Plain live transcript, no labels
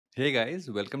Hey guys,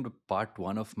 welcome to part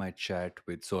one of my chat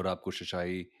with Sohrab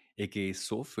Khushrushahi, aka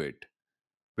Sohfit,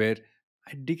 where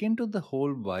I dig into the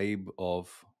whole vibe of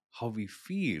how we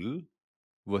feel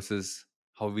versus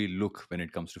how we look when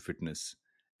it comes to fitness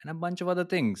and a bunch of other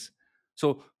things.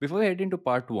 So before we head into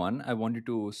part one, I want you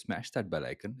to smash that bell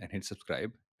icon and hit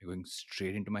subscribe. We're going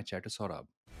straight into my chat with Saurabh.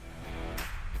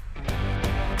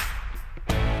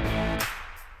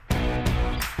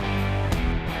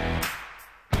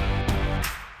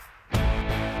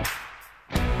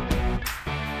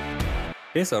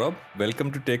 Hey Saurabh, welcome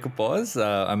to Take a Pause.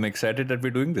 I'm excited that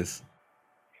we're doing this.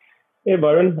 Hey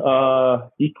Varun,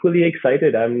 equally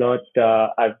excited. I'm not.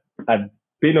 I've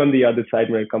been on the other side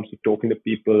when it comes to talking to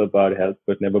people about health,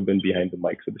 but never been behind the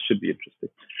mic. So this should be interesting.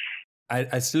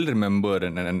 I still remember,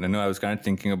 and I know I was kind of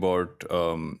thinking about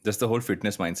just the whole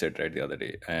fitness mindset right the other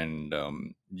day, and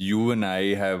you and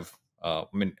I have, I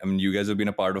mean, you guys have been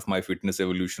a part of my fitness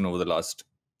evolution over the last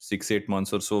 6-8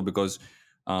 months or so because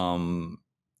um,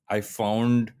 I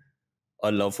found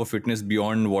a love for fitness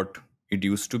beyond what it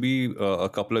used to be a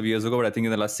couple of years ago. But I think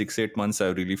in the last 6-8 months,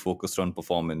 I've really focused on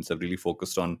performance. I've really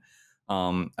focused on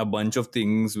a bunch of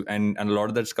things, and a lot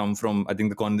of that's come from I think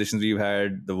the conversations we've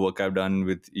had, the work I've done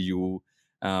with you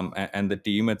and the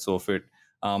team at Sohfit.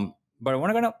 But I want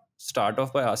to kind of start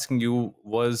off by asking you: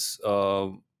 was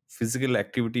physical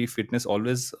activity, fitness,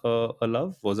 always a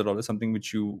love? Was it always something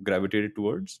which you gravitated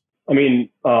towards? I mean,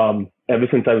 ever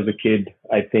since I was a kid,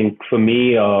 I think for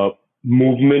me,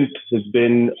 movement has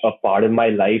been a part of my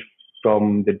life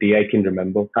from the day I can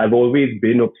remember. I've always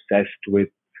been obsessed with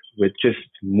just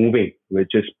moving, with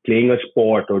just playing a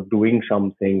sport or doing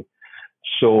something.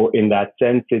 So in that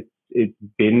sense, it's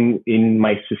been in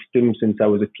my system since I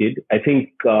was a kid. I think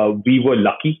we were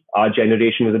lucky. Our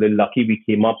generation was a little lucky. We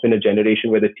came up in a generation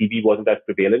where the TV wasn't as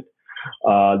prevalent,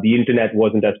 the internet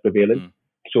wasn't as prevalent. Mm.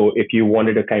 So if you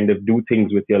wanted to kind of do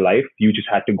things with your life, you just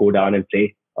had to go down and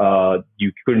play.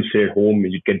 You couldn't stay at home.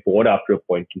 You'd get bored after a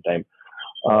point in time.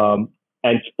 Um,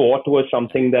 and sport was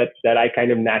something that I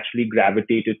kind of naturally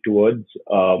gravitated towards.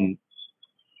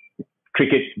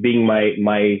 Cricket being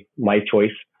my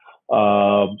choice.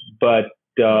 Uh, but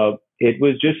it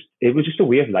was just a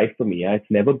way of life for me. It's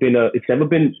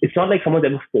not like someone's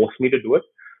ever forced me to do it.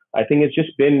 I think it's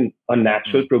just been a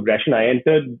natural Mm. progression.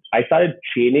 I started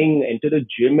training, entered a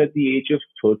gym at the age of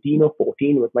 13 or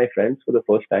 14 with my friends for the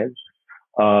first time.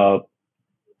 Uh,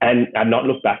 and I've not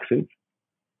looked back since.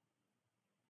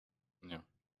 Yeah.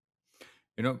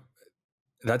 You know,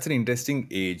 that's an interesting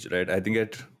age, right? I think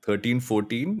at 13,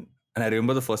 14, and I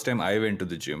remember the first time I went to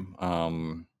the gym.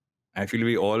 I feel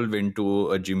we all went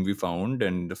to a gym we found,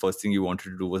 and the first thing you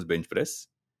wanted to do was bench press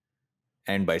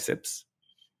and biceps.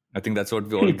 I think that's what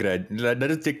we all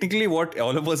that is technically what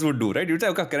all of us would do, right? You'd say,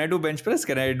 okay, can I do bench press?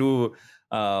 Can I do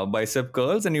bicep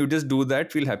curls? And you just do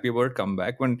that, feel happy about it, come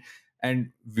back. And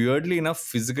weirdly enough,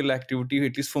 physical activity,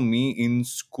 at least for me in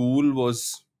school,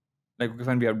 was like, okay,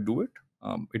 fine, we have to do it.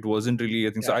 It wasn't really,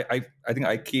 I think so. Yeah, I think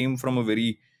I came from a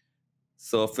very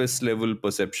surface level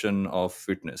perception of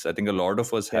fitness. I think a lot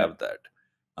of us yeah, have that.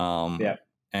 yeah,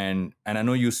 And I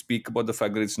know you speak about the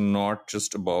fact that it's not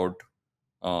just about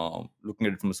looking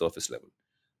at it from a surface level.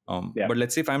 yeah, But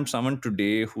let's say if I'm someone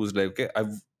today who's like, okay,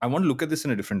 I want to look at this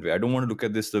in a different way. I don't want to look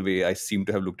at this the way I seem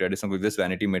to have looked at it. Some of this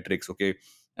vanity metrics. Okay,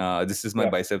 this is my yeah.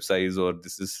 bicep size, or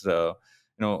this is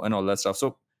and all that stuff.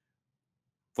 So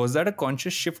was that a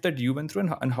conscious shift that you went through,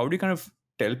 and how do you kind of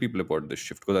tell people about this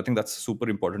shift? Because I think that's a super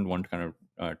important one to kind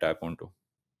of tap onto.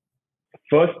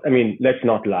 First, I mean, let's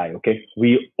not lie, okay?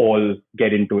 We all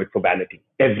get into it for vanity.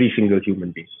 Every single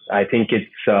human being. I think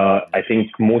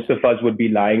most of us would be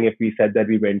lying if we said that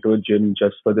we went to a gym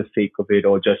just for the sake of it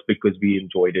or just because we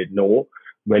enjoyed it. No,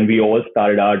 when we all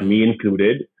started out, Mm. me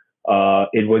included,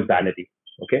 it was vanity,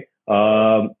 okay?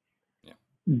 Yeah.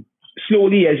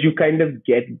 Slowly, as you kind of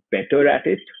get better at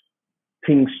it,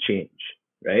 things change,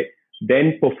 right?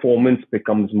 Then performance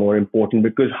becomes more important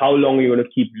because how long are you going to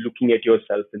keep looking at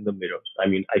yourself in the mirror? I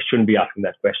mean, I shouldn't be asking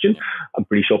that question. Yeah. I'm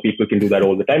pretty sure people can do that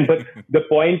all the time. But the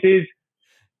point is,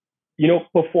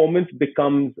 performance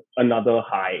becomes another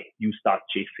high you start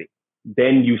chasing.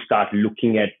 Then you start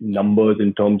looking at numbers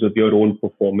in terms of your own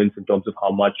performance, in terms of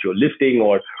how much you're lifting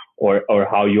or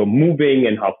how you're moving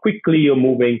and how quickly you're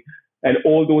moving. And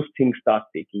all those things start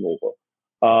taking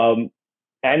over.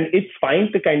 And it's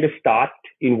fine to kind of start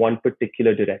in one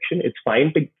particular direction. It's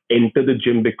fine to enter the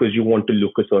gym because you want to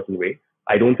look a certain way.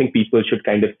 I don't think people should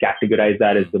kind of categorize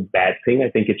that as Mm. a bad thing. I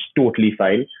think it's totally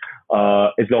fine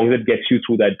as long as it gets you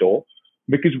through that door.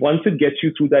 Because once it gets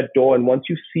you through that door and once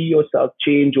you see yourself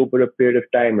change over a period of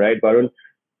time, right, Varun,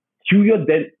 you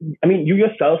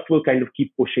yourself will kind of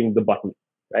keep pushing the button.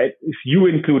 right? It's you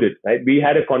included, right? We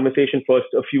had a conversation first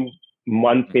a few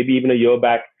months, maybe even a year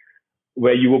back,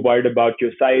 where you were worried about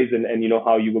your size and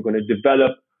how you were going to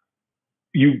develop.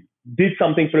 You did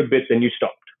something for a bit, then you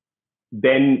stopped.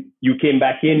 Then you came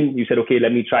back in, you said, okay,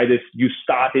 let me try this. You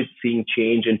started seeing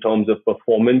change in terms of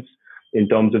performance, in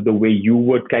terms of the way you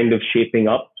were kind of shaping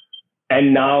up.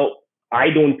 And now I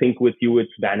don't think with you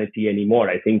it's vanity anymore.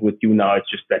 I think with you now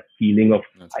it's just that feeling of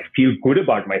I feel good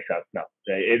about myself now.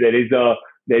 There's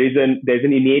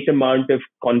an innate amount of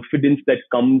confidence that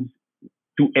comes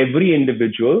to every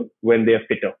individual when they're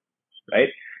fitter, right?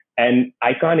 And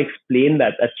I can't explain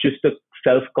that. That's just a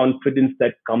self-confidence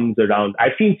that comes around.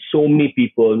 I've seen so many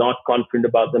people not confident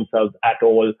about themselves at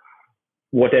all,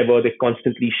 whatever, they're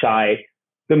constantly shy.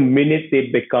 The minute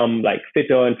they become like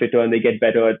fitter and fitter and they get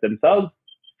better at themselves,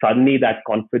 suddenly that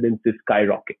confidence is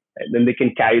skyrocketing. Right? Then they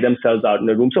can carry themselves out in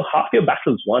a room. So half your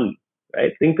battle's won,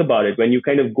 right? Think about it. When you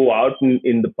kind of go out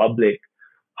in the public,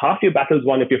 half your battle's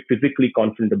won if you're physically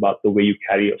confident about the way you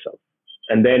carry yourself.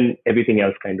 And then everything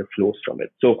else kind of flows from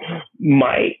it. So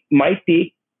my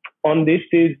take on this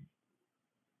is,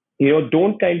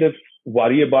 don't kind of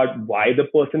worry about why the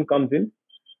person comes in.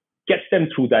 Get them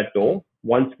through that door.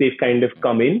 Once they've kind of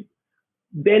come in,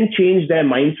 then change their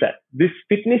mindset. This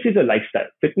fitness is a lifestyle.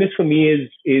 Fitness for me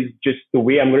is just the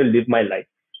way I'm going to live my life,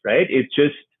 right? It's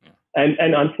just, and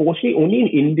unfortunately, only in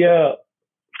India,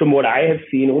 from what I have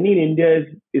seen, only in India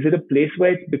is it a place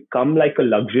where it's become like a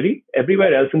luxury.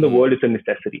 Everywhere else in the world, it's a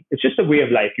necessity. It's just a way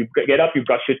of life. You get up, you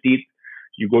brush your teeth,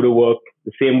 you go to work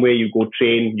the same way, you go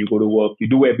train, you go to work, you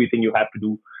do everything you have to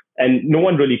do, and no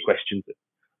one really questions it.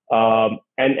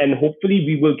 And hopefully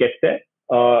we will get there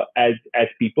as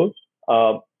people,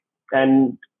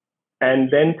 and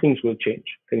then things will change.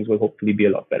 Things will hopefully be a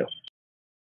lot better.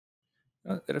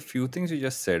 There are a few things you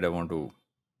just said I want to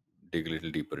dig a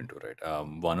little deeper into, right?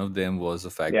 One of them was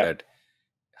the fact that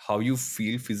how you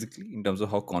feel physically in terms of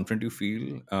how confident you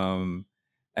feel.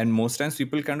 And most times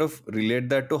people kind of relate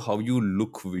that to how you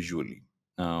look visually.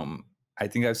 I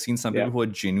think I've seen some people who are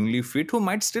genuinely fit who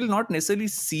might still not necessarily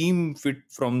seem fit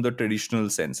from the traditional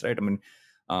sense, right? I mean,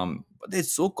 but they're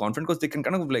so confident because they can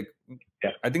kind of like,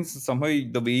 I think somehow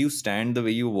the way you stand, the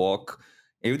way you walk,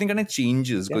 everything kind of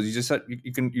changes because you just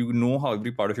you know how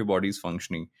every part of your body is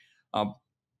functioning.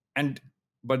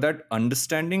 But that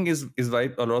understanding is why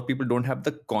a lot of people don't have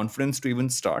the confidence to even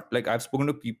start. Like I've spoken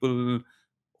to people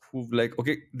who like,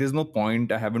 okay, there's no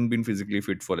point. I haven't been physically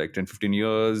fit for like 10-15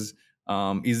 years.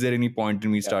 Is there any point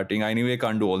in me starting? I anyway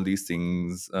can't do all these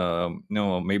things.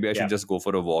 No, maybe I should just go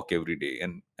for a walk every day.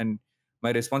 And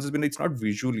my response has been, it's not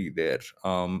visually there.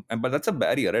 But that's a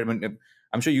barrier, right? I mean,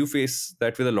 I'm sure you face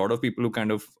that with a lot of people who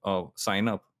kind of sign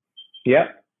up. Yeah.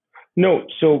 No.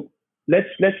 So let's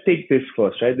take this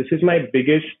first, right? This is my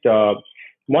biggest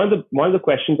one of the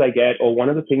questions I get, or one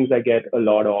of the things I get a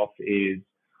lot of is,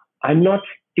 I'm not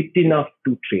fit enough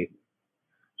to train.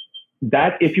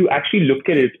 That, if you actually look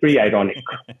at it, it's pretty ironic,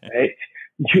 right?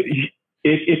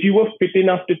 If you were fit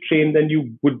enough to train, then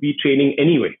you would be training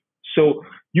anyway. So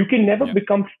you can never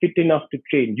become fit enough to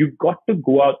train. You've got to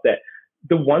go out there.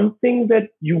 The one thing that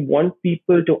you want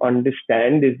people to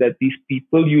understand is that these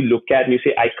people you look at and you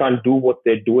say, I can't do what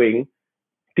they're doing,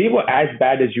 they were as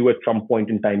bad as you at some point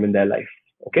in time in their life.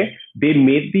 Okay. They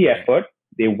made the effort.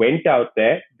 They went out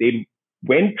there. They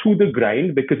went through the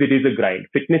grind, because it is a grind.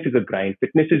 Fitness is a grind.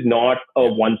 Fitness is not a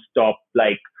one-stop,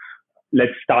 like,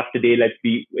 let's start today. Let's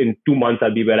be in 2 months.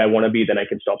 I'll be where I want to be. Then I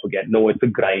can stop again. No, it's a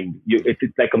grind.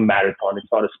 It's like a marathon. It's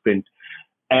not a sprint.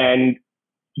 And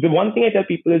the one thing I tell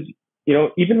people is,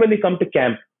 even when they come to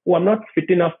camp, oh, I'm not fit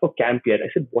enough for camp yet. I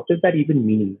said, what does that even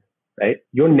mean? Right?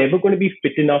 You're never going to be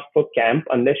fit enough for camp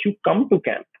unless you come to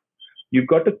camp. You've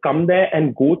got to come there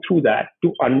and go through that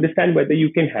to understand whether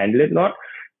you can handle it or not.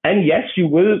 And yes, it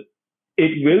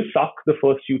will suck the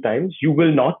first few times. You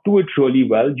will not do it really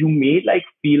well. You may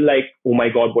feel like, oh my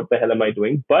God, what the hell am I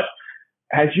doing? But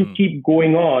as you keep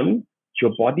going on,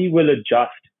 your body will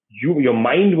adjust. Your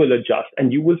mind will adjust,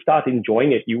 and you will start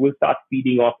enjoying it. You will start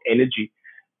feeding off energy.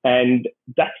 And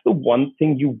that's the one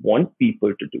thing you want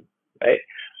people to do, right?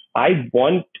 I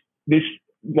want this.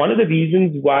 One of the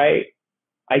reasons why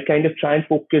I kind of try and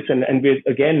focus, and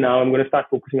again, now I'm going to start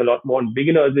focusing a lot more on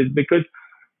beginners, is because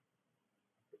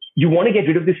you want to get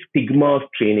rid of this stigma of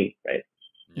training, right?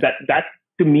 That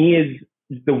to me is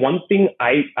the one thing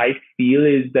I feel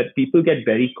is that people get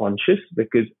very conscious,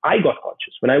 because I got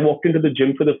conscious. When I walked into the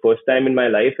gym for the first time in my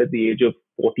life at the age of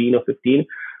 14 or 15,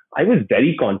 I was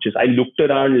very conscious. I looked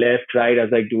around left, right. I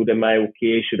was like, dude, am I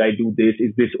okay? Should I do this?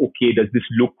 Is this okay? Does this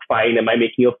look fine? Am I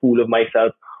making a fool of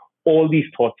myself? All these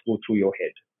thoughts go through your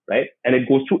head, right? And it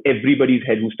goes through everybody's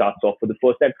head who starts off for the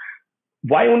first time.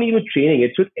 Why only with training?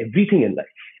 It's with everything in life,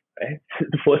 right?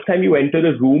 The first time you enter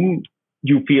a room,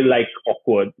 you feel like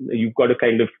awkward. You've got to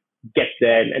kind of get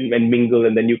there and mingle,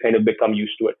 and then you kind of become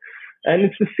used to it. And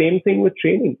it's the same thing with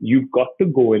training. You've got to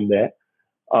go in there.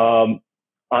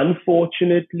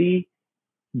 Unfortunately,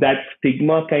 that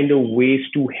stigma kind of weighs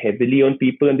too heavily on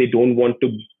people, and they don't want to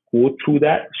go through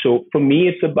that. So for me,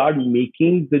 it's about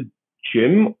making the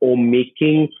gym or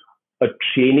making a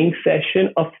training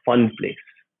session a fun place.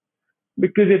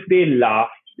 Because if they laugh,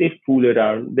 they fool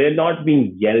around, they're not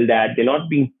being yelled at, they're not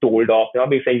being told off, they're not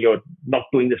being saying, you're not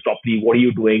doing this properly, what are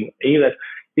you doing?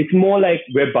 It's more like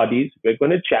we're buddies, we're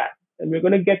going to chat, and we're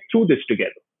going to get through this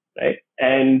together, right?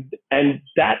 And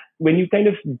that, when you kind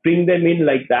of bring them in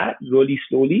like that, really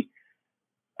slowly,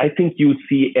 I think you'll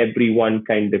see everyone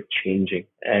kind of changing,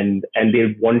 and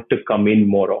they want to come in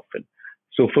more often.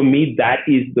 So for me, that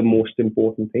is the most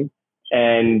important thing.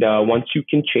 And once you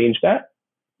can change that,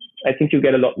 I think you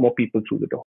get a lot more people through the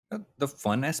door. The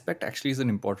fun aspect actually is an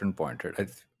important point, right? I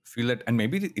feel that, and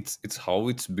maybe it's how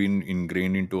it's been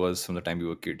ingrained into us from the time we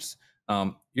were kids.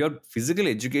 Your physical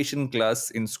education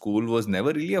class in school was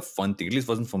never really a fun thing. At least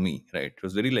wasn't for me, right? It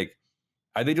was very like,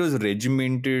 either it was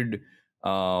regimented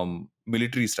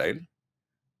military style,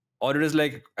 or it was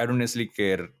like, I don't necessarily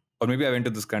care. Or maybe I went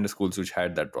to this kind of schools which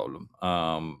had that problem.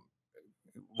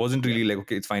 Wasn't really like,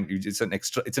 okay, it's fine. It's an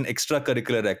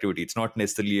extracurricular activity. It's not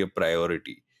necessarily a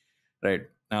priority, right?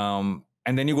 And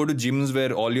then you go to gyms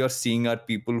where all you're seeing are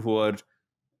people who are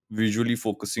visually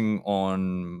focusing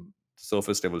on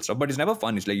surface level stuff, but it's never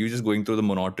fun. It's like you're just going through the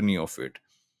monotony of it.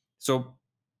 So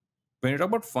when you talk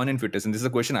about fun and fitness, and this is a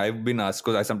question I've been asked,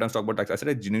 because I sometimes talk about, I said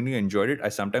I genuinely enjoyed it. I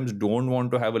sometimes don't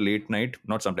want to have a late night,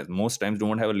 not sometimes, most times don't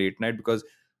want to have a late night, because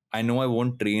I know I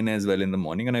won't train as well in the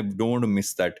morning, and I don't want to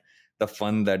miss the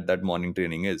fun that morning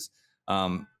training is.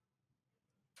 How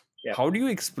do you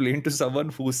explain to someone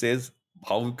who says,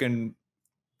 how can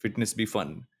fitness be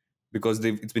fun? Because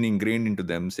it's been ingrained into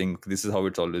them, saying this is how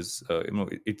it's always,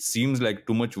 it seems like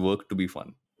too much work to be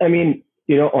fun. I mean,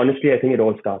 honestly, I think it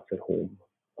all starts at home.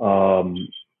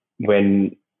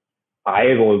 When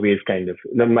I've always kind of,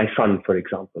 my son, for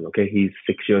example, okay, he's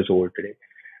 6 years old today.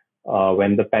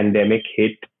 When the pandemic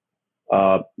hit,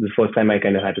 the first time I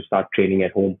kind of had to start training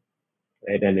at home,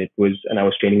 right? And I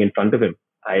was training in front of him.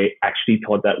 I actually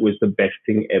thought that was the best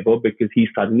thing ever, because he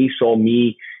suddenly saw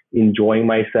me enjoying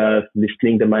myself,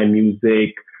 listening to my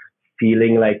music,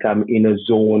 feeling like I'm in a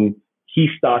zone. He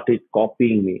started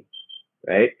copying me,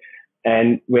 right?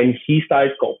 And when he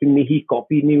started copying me, he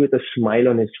copied me with a smile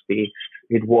on his face.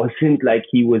 It wasn't like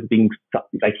he was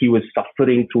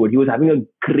suffering through it. He was having a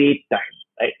great time,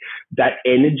 right? That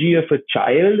energy of a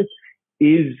child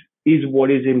is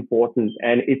what is important,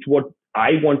 and it's what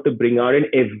I want to bring out in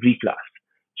every class.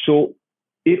 So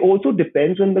it also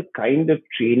depends on the kind of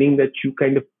training that you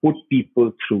kind of put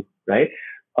people through, right?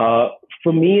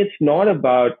 For me, it's not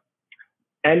about,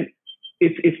 and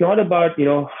it's not about,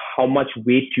 how much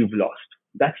weight you've lost.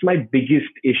 That's my biggest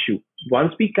issue.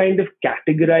 Once we kind of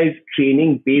categorize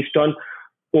training based on,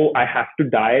 oh, I have to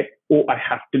diet, oh, I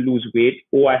have to lose weight,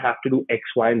 oh, I have to do X,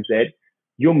 Y, and Z,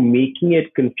 you're making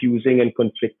it confusing and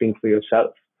conflicting for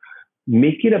yourself.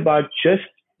 Make it about just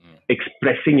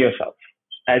expressing yourself.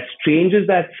 As strange as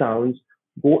that sounds,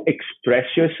 go express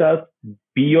yourself,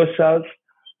 be yourself.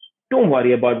 Don't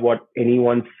worry about what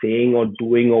anyone's saying or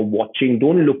doing or watching.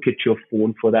 Don't look at your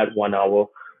phone for that 1 hour.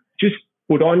 Just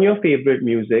put on your favorite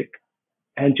music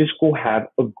and just go have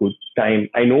a good time.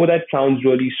 I know that sounds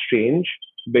really strange,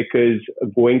 because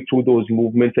going through those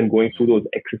movements and going through those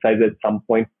exercises at some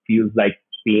point feels like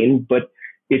pain, but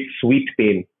it's sweet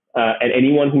pain. And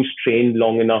anyone who's trained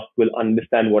long enough will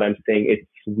understand what I'm saying. It's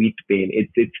sweet pain.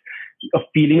 It's a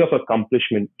feeling of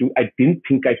accomplishment. I didn't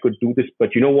think I could do this,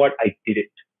 but you know what? I did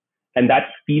it. And that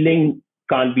feeling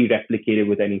can't be replicated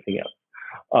with anything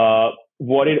else.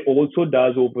 What it also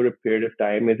does over a period of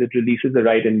time is it releases the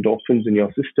right endorphins in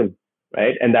your system,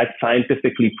 right? And that's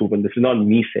scientifically proven. This is not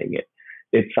me saying it.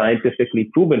 It's scientifically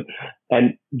proven.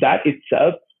 And that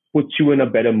itself puts you in a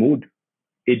better mood.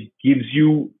 It gives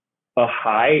you a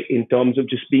high in terms of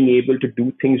just being able to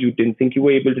do things you didn't think you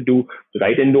were able to do, the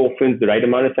right endorphins, the right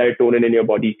amount of serotonin in your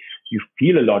body. You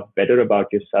feel a lot better about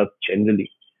yourself generally.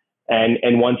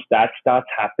 And once that starts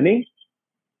happening,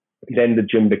 then the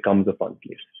gym becomes a fun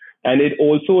place. And it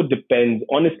also depends,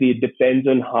 honestly, it depends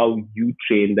on how you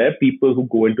train. There are people who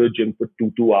go into a gym for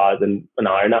two hours and an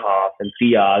hour and a half and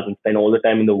 3 hours and spend all the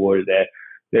time in the world there.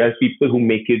 There are people who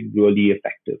make it really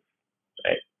effective,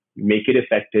 right? Make it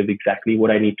effective, exactly what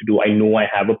I need to do. I know I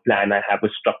have a plan, I have a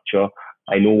structure,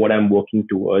 I know what I'm working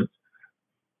towards.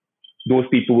 those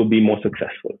people will be more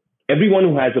successful. Everyone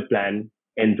who has a plan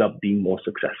ends up being more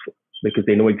successful because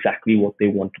they know exactly what they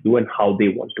want to do and how they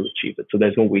want to achieve it. So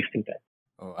there's no wasting time.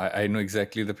 Oh, I know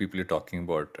exactly the people you're talking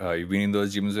about. You've been in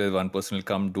those gyms where one person will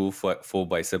come do four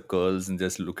bicep curls and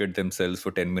just look at themselves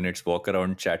for 10 minutes, walk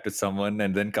around, chat with someone,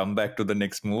 and then come back to the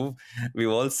next move. We've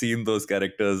all seen those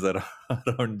characters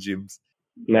around gyms.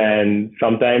 Man,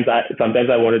 sometimes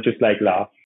I want to just like laugh.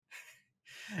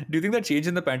 Do you think that changed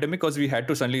in the pandemic because we had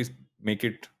to suddenly make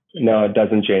it? No, it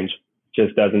doesn't change.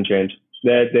 Just doesn't change.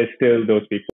 There's still those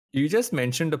people. You just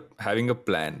mentioned having a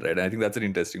plan, right? I think that's an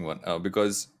interesting one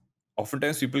because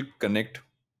oftentimes people connect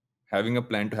having a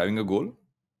plan to having a goal,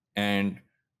 and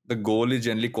the goal is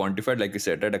generally quantified, like you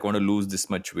said, right? I want to lose this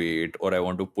much weight, or I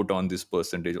want to put on this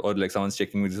percentage, or like someone's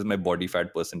checking me, this is my body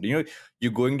fat percentage.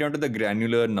 You're going down to the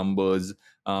granular numbers.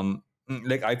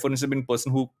 Like I, for instance, have been a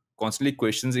person who constantly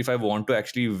questions if I want to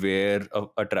actually wear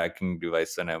a tracking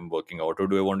device when I'm working out, or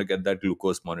do I want to get that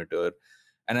glucose monitor?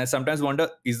 And I sometimes wonder,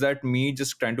 is that me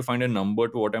just trying to find a number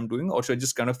to what I'm doing, or should I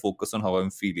just kind of focus on how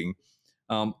I'm feeling?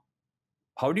 um,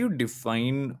 how do you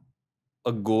define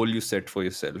a goal you set for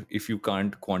yourself if you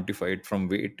can't quantify it from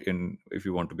weight in if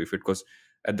you want to be fit? Because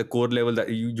at the core level, that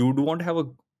you do want to have a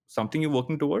something you're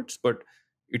working towards, but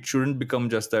it shouldn't become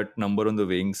just that number on the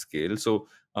weighing scale. So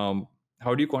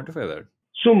how do you quantify that?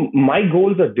 So my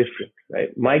goals are different,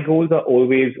 right? My goals are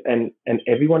always, and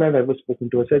everyone I've ever spoken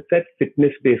to has said, set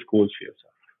fitness based goals for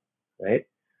yourself, right?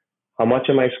 How much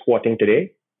am I squatting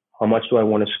today? How much do I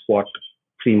want to squat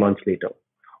 3 months later?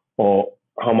 Or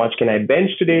how much can I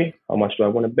bench today? How much do I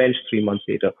want to bench 3 months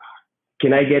later?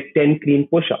 Can I get 10 clean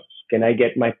push ups? Can I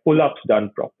get my pull ups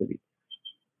done properly?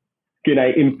 Can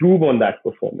I improve on that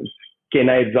performance? Can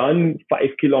I run 5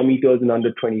 kilometers in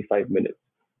under 25 minutes?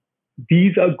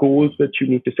 These are goals that you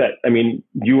need to set. I mean,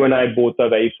 you and I both are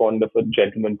very fond of a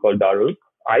gentleman called Darul.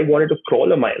 I wanted to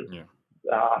crawl a mile. Yeah.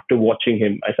 After watching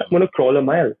him. I said, I'm going to crawl a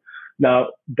mile. Now,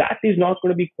 that is not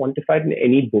going to be quantified in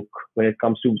any book when it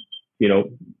comes to,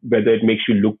 whether it makes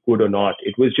you look good or not.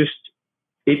 It was just,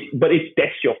 but it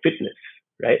tests your fitness,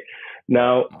 right?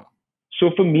 Now, so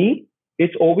for me,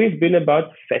 it's always been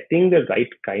about setting the right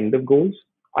kind of goals.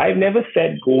 I've never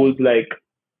set goals like,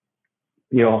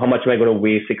 how much am I going to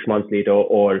weigh 6 months later,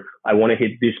 or I want to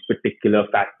hit this particular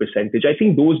fat percentage. I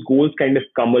think those goals kind of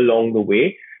come along the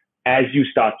way as you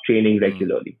start training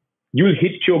regularly. You'll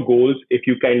hit your goals if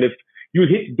you'll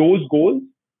hit those goals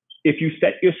if you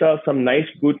set yourself some nice,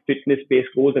 good fitness based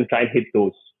goals and try and hit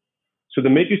those. So the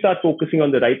minute you start focusing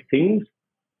on the right things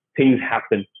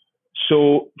happen.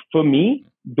 So for me,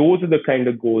 those are the kind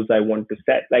of goals I want to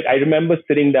set. Like I remember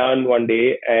sitting down one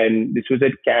day, and this was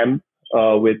at camp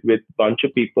with a bunch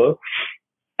of people,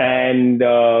 and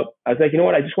I was like, you know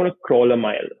what? I just want to crawl a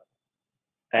mile,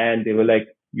 and they were like,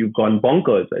 "You've gone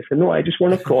bonkers." I said, "No, I just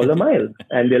want to crawl a mile."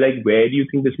 And they're like, "Where do you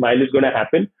think this mile is going to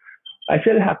happen?" I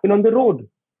said, "It'll happen on the road."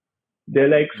 They're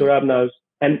like, "Sorabh, now,"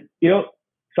 and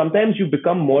sometimes you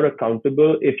become more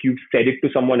accountable if you said it to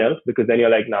someone else, because then you're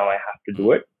like, now I have to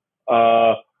do it.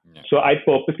 So I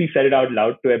purposely said it out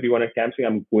loud to everyone at camp, saying,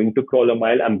 I'm going to crawl a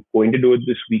mile. I'm going to do it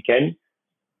this weekend,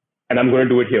 and I'm going to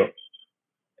do it here.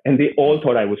 And they all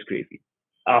thought I was crazy.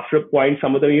 After a point,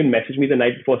 some of them even messaged me the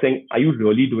night before saying, are you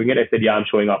really doing it? I said, yeah, I'm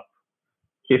showing up.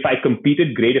 If I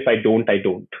competed, great. If I don't, I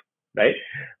don't. Right?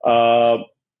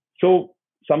 So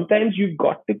sometimes you've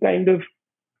got to kind of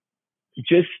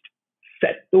just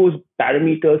set those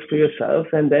parameters for yourself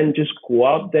and then just go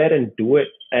out there and do it.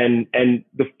 And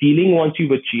the feeling once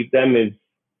you've achieved them is,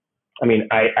 I mean,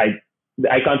 I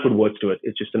can't put words to it.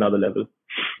 It's just another level.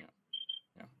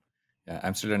 Yeah,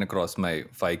 I'm still trying to cross my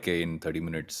 5K in 30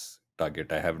 minutes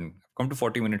target. I haven't come to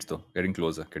 40 minutes though. Getting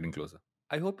closer, getting closer.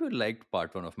 I hope you liked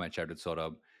part one of my chat with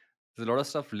Saurabh. There's a lot of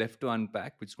stuff left to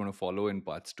unpack, which is going to follow in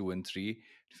parts 2 and 3.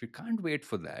 If you can't wait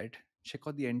for that, check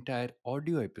out the entire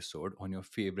audio episode on your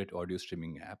favorite audio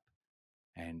streaming app,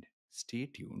 and stay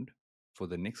tuned for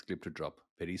the next clip to drop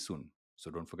very soon.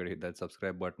 So don't forget to hit that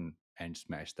subscribe button and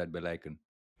smash that bell icon.